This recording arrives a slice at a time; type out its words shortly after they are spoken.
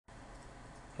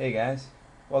Hey guys,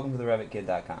 welcome to the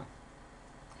RevitKid.com.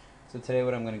 So today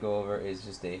what I'm going to go over is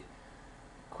just a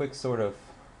quick sort of,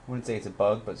 I wouldn't say it's a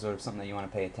bug, but sort of something that you want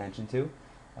to pay attention to.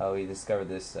 We discovered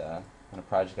this on a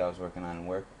project I was working on in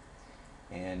work,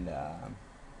 and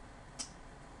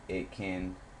it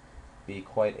can be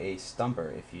quite a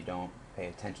stumper if you don't pay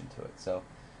attention to it. So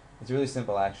it's really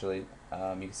simple actually. You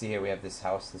can see here we have this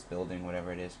house, this building,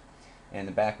 whatever it is, and in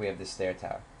the back we have this stair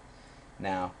tower.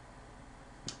 Now,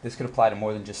 this could apply to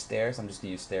more than just stairs. I'm just going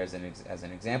to use stairs as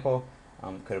an example.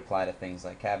 It could apply to things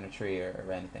like cabinetry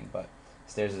or anything, but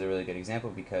stairs is a really good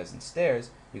example because in stairs,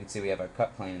 you can see we have our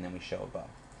cut plane and then we show above.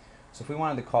 So if we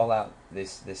wanted to call out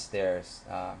this stair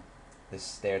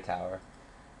tower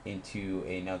into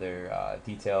another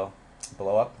detail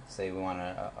below up, say we want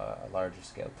a larger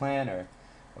scale plan, or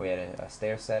we had a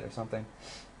stair set or something,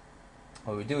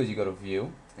 what we do is you go to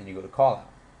View and you go to Call Out.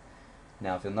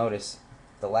 Now if you'll notice,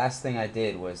 the last thing I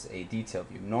did was a detail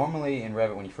view. Normally in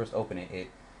Revit when you first open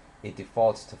it, it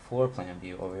defaults to floor plan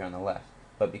view over here on the left.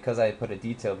 But because I put a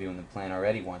detail view in the plan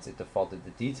already once, it defaulted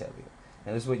to detail view.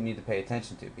 Now this is what you need to pay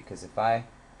attention to, because if I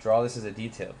draw this as a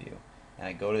detail view and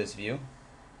I go to this view,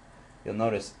 you'll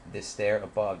notice this stair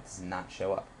above does not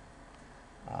show up.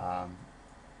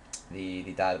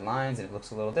 The dotted lines, and it looks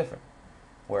a little different.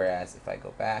 Whereas if I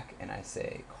go back and I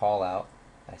say call out,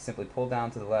 I simply pull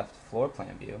down to the left floor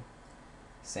plan view,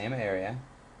 same area.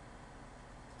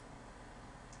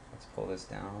 Let's pull this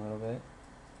down a little bit.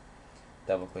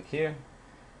 Double click here,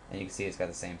 and you can see it's got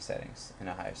the same settings in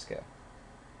a higher scale.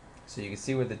 So you can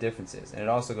see where the difference is. And it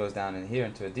also goes down in here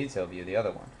into a detail view, the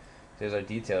other one. So here's our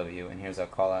detail view, and here's our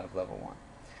call out of level 1.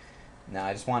 Now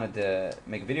I just wanted to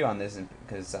make a video on this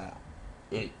because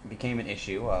it became an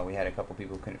issue. We had a couple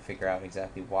people who couldn't figure out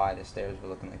exactly why the stairs were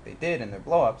looking like they did and their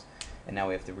blow-ups, and now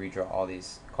we have to redraw all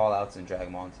these call outs and drag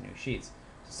them all into new sheets.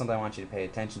 So something I want you to pay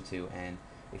attention to, and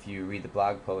if you read the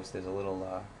blog post, there's a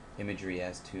little imagery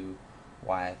as to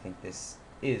why I think this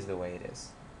is the way it is.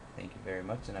 Thank you very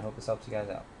much, and I hope this helps you guys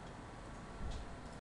out.